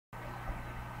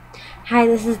Hi,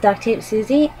 this is Duct Tape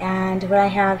Susie, and what I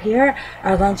have here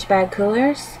are lunch bag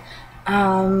coolers.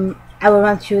 I will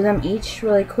run through them each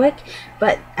really quick,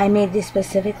 but I made these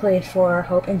specifically for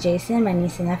Hope and Jason, my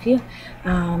niece and nephew.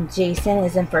 Jason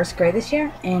is in first grade this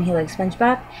year, and he likes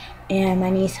SpongeBob, and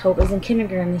my niece Hope is in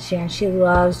kindergarten this year, and she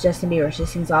loves Justin Bieber. She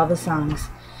sings all the songs.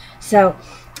 So,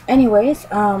 anyways,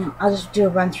 I'll just do a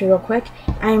run through real quick.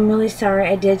 I'm really sorry.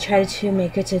 I did try to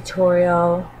make a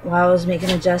tutorial while I was making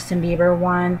the Justin Bieber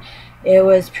one. It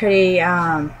was pretty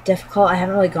difficult. I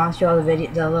haven't really gone through all the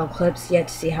little clips yet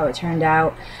to see how it turned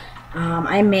out.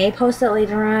 I may post it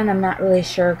later on. I'm not really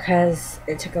sure because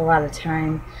it took a lot of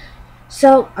time.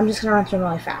 So I'm just going to run through them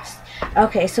really fast.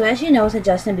 Okay, so as you know with a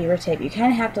Justin Bieber tape, you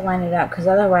kind of have to line it up because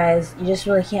otherwise you just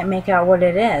really can't make out what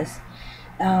it is.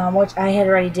 Which I had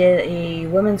already did a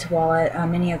women's wallet,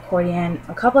 mini accordion,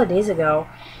 a couple of days ago,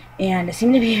 and it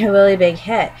seemed to be a really big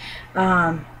hit.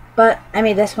 But I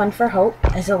made this one for Hope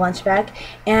as a lunch bag,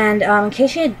 and in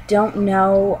case you don't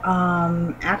know,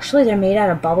 actually they're made out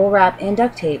of bubble wrap and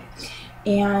duct tape.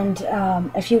 And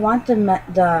if you want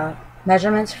the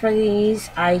measurements for these,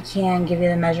 I can give you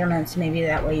the measurements. Maybe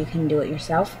that way you can do it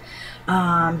yourself.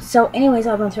 So anyways,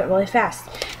 I'll run through it really fast.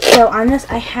 So on this,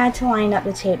 I had to line up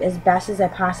the tape as best as I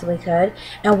possibly could.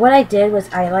 And what I did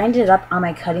was I lined it up on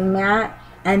my cutting mat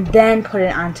and then put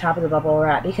it on top of the bubble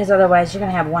wrap, because otherwise you're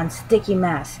going to have one sticky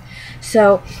mess.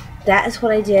 So that is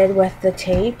what I did with the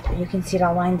tape. You can see it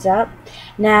all lines up.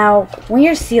 Now, when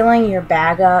you're sealing your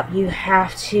bag up, you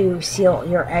have to seal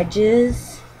your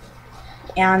edges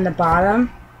and the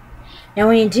bottom. And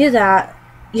when you do that,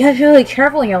 you have to be really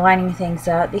careful when you're lining things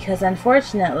up, because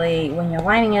unfortunately, when you're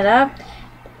lining it up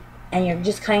and you're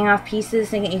just cutting off pieces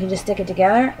thinking you can just stick it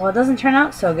together, well, it doesn't turn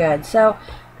out so good. So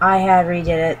I had redid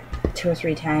it 2 or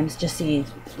 3 times just to see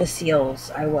the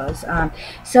seals I was.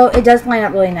 So it does line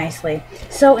up really nicely.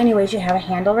 So anyways, you have a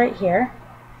handle right here,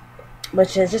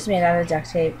 which is just made out of duct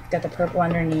tape. Got the purple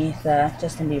underneath,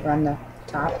 Justin Bieber on the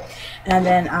top. And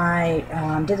then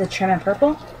I did the trim in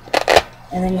purple.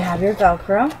 And then you have your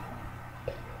Velcro.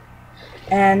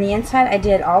 And the inside I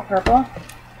did all purple.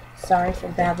 Sorry for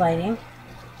bad lighting.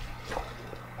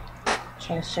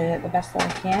 Try to show you it the best that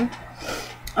I can.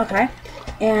 Okay.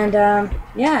 And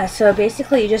yeah, so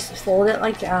basically you just fold it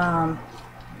like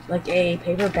a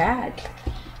paper bag.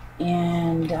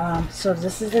 And so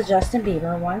this is the Justin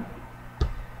Bieber one.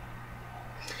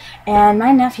 And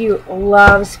my nephew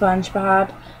loves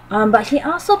SpongeBob, but he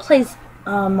also plays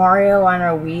Mario on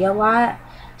our Wii a lot.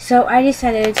 So I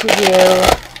decided to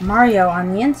do Mario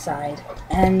on the inside,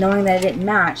 and knowing that it didn't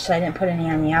match, so I didn't put any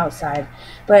on the outside,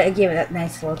 but it gave it that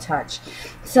nice little touch.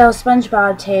 So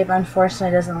SpongeBob tape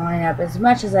unfortunately doesn't line up. As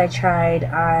much as I tried,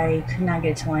 I could not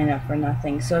get it to line up for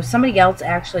nothing. So if somebody else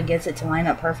actually gets it to line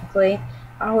up perfectly,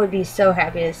 I would be so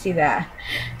happy to see that.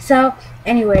 So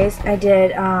anyways, I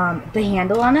did the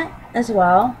handle on it as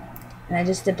well, and I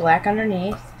just did black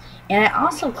underneath. And I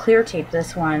also clear taped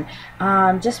this one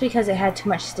just because it had too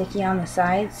much sticky on the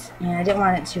sides, and I didn't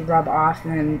want it to rub off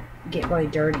and then get really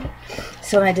dirty.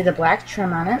 So when I did the black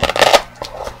trim on it,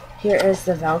 here is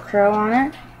the Velcro on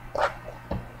it.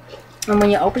 And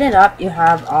when you open it up, you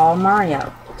have all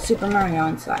Mario, Super Mario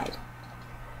inside.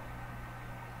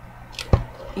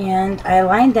 And I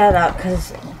lined that up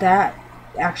because that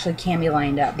actually can be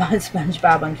lined up. But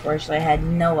SpongeBob, unfortunately, I had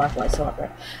no luck whatsoever.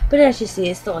 But as you see,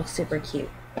 it still looks super cute.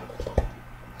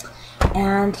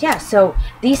 And yeah, so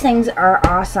these things are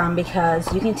awesome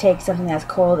because you can take something that's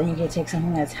cold and you can take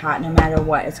something that's hot. No matter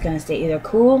what, it's going to stay either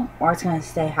cool or it's going to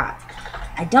stay hot.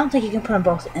 I don't think you can put them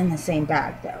both in the same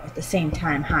bag though at the same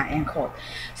time, hot and cold.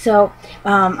 So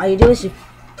all you do is you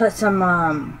put some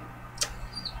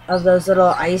of those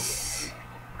little ice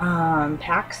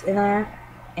packs in there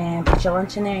and put your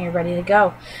lunch in there and you're ready to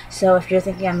go. So if you're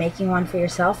thinking of making one for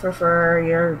yourself or for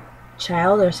your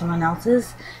child or someone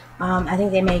else's, I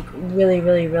think they make really,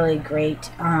 really, really great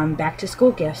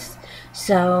back-to-school gifts.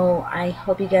 So I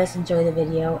hope you guys enjoy the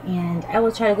video, and I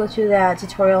will try to go through that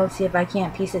tutorial and see if I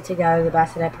can't piece it together the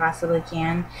best that I possibly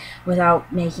can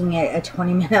without making it a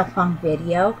 20-minute long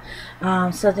video.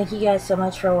 So thank you guys so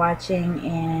much for watching,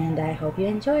 and I hope you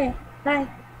enjoy it.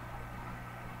 Bye!